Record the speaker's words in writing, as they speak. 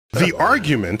The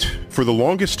argument for the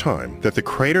longest time that the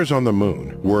craters on the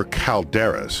moon were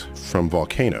calderas from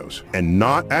volcanoes and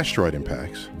not asteroid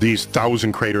impacts, these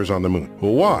 1,000 craters on the moon.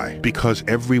 Well, why? Because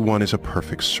every one is a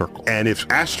perfect circle. And if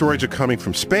asteroids are coming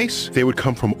from space, they would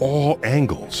come from all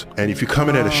angles. And if you come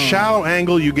in at a shallow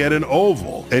angle, you get an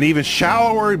oval. And even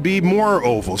shallower, it'd be more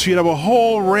ovals. So you'd have a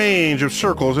whole range of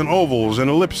circles and ovals and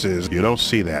ellipses. You don't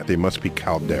see that. They must be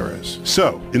calderas.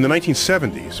 So in the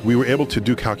 1970s, we were able to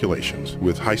do calculations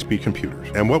with high-speed computers.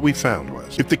 And what we found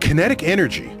was, if the kinetic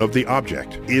energy of the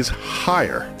object is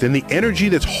higher than the energy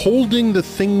that's holding the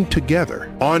thing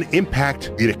together, on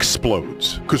impact, it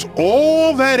explodes. Because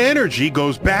all that energy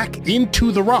goes back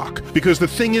into the rock because the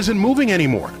thing isn't moving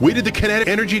anymore. Where did the kinetic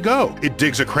energy go? It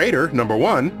digs a crater, number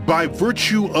one, by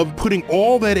virtue of putting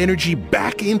all that energy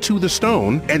back into the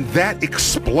stone, and that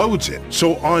explodes it.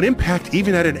 So on impact,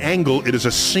 even at an angle, it is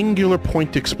a singular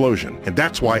point explosion. And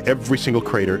that's why every single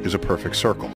crater is a perfect circle.